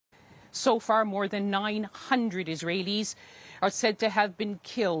So far, more than 900 Israelis are said to have been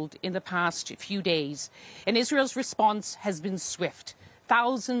killed in the past few days. And Israel's response has been swift.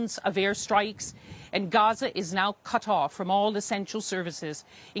 Thousands of airstrikes, and Gaza is now cut off from all essential services,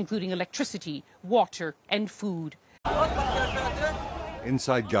 including electricity, water and food.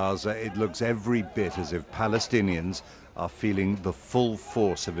 Inside Gaza, it looks every bit as if Palestinians are feeling the full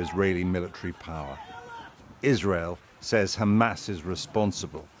force of Israeli military power. Israel says Hamas is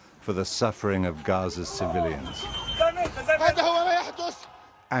responsible for the suffering of Gaza's civilians.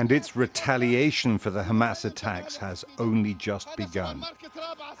 And its retaliation for the Hamas attacks has only just begun.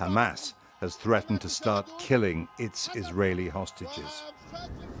 Hamas has threatened to start killing its Israeli hostages.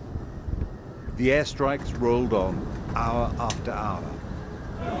 The airstrikes rolled on hour after hour.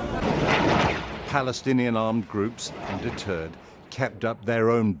 Palestinian armed groups, undeterred, kept up their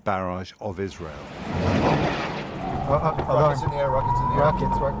own barrage of Israel. Rockets in the air, rockets in the air.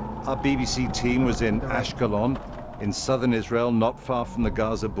 Rockets. Our BBC team was in Ashkelon, in southern Israel, not far from the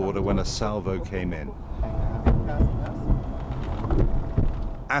Gaza border, when a salvo came in.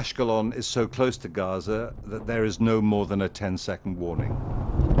 Ashkelon is so close to Gaza that there is no more than a 10-second warning.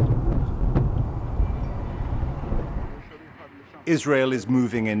 Israel is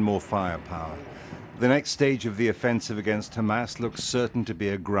moving in more firepower. The next stage of the offensive against Hamas looks certain to be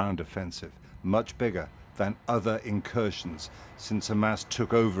a ground offensive, much bigger than other incursions since Hamas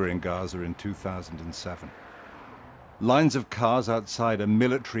took over in Gaza in 2007. Lines of cars outside a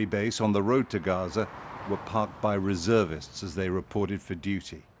military base on the road to Gaza were parked by reservists as they reported for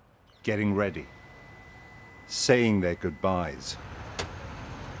duty, getting ready, saying their goodbyes.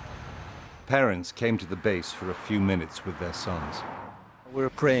 Parents came to the base for a few minutes with their sons. We're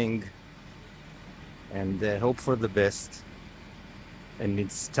praying and hope for the best. And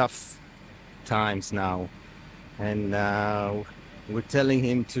it's tough times now. And we're telling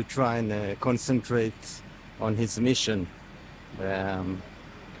him to try and concentrate on his mission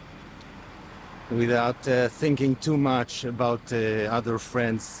without thinking too much about other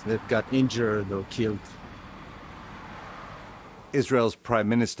friends that got injured or killed. Israel's Prime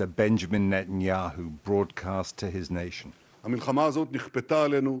Minister Benjamin Netanyahu broadcast to his nation.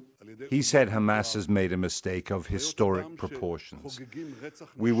 He said Hamas has made a mistake of historic proportions.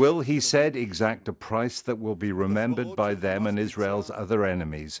 We will, he said, exact a price that will be remembered by them and Israel's other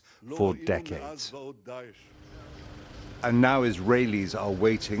enemies for decades. And now Israelis are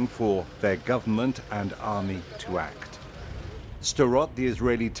waiting for their government and army to act. Sderot, the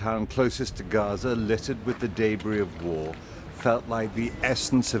Israeli town closest to Gaza, littered with the debris of war, felt like the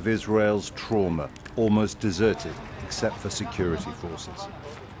essence of Israel's trauma, almost deserted, except for security forces.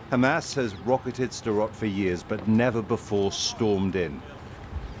 Hamas has rocketed Sderot for years, but never before stormed in.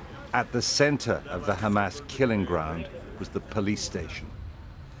 At the center of the Hamas killing ground was the police station.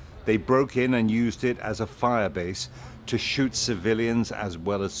 They broke in and used it as a firebase to shoot civilians as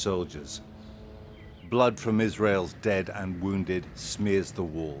well as soldiers. Blood from Israel's dead and wounded smears the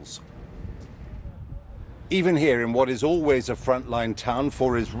walls. Even here in what is always a frontline town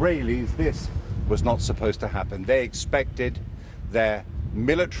for Israelis, this was not supposed to happen. They expected their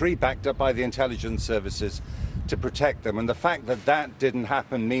military, backed up by the intelligence services, to protect them. And the fact that that didn't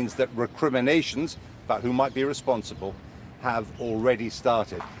happen means that recriminations about who might be responsible have already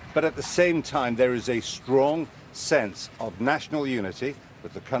started. But at the same time, there is a strong sense of national unity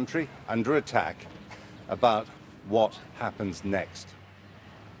with the country under attack about what happens next.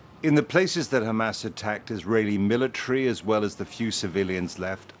 In the places that Hamas attacked, Israeli military, as well as the few civilians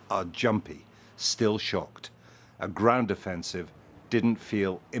left, are jumpy, still shocked. A ground offensive didn't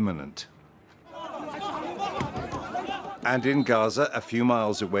feel imminent. And in Gaza, a few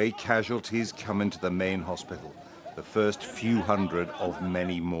miles away, casualties come into the main hospital. The first few hundred of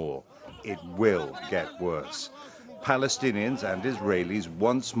many more. It will get worse. Palestinians and Israelis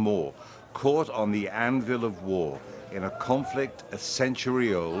once more caught on the anvil of war in a conflict a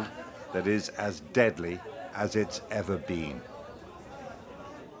century old that is as deadly as it's ever been.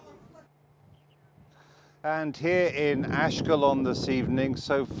 And here in Ashkelon this evening,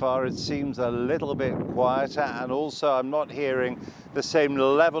 so far it seems a little bit quieter, and also I'm not hearing the same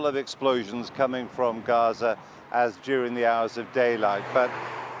level of explosions coming from Gaza as during the hours of daylight, but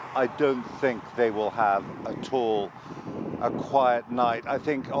I don't think they will have at all a quiet night. I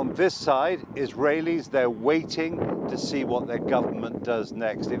think on this side, Israelis, they're waiting to see what their government does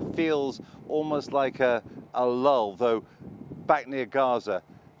next. It feels almost like a lull, though back near Gaza,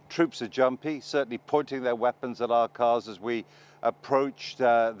 troops are jumpy, certainly pointing their weapons at our cars as we approached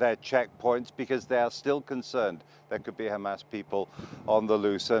their checkpoints, because they are still concerned there could be Hamas people on the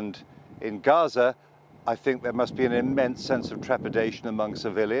loose. And in Gaza, I think there must be an immense sense of trepidation among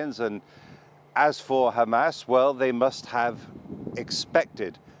civilians. And as for Hamas, well, they must have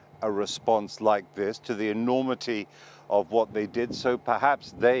expected a response like this to the enormity of what they did. So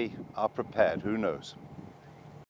perhaps they are prepared. Who knows?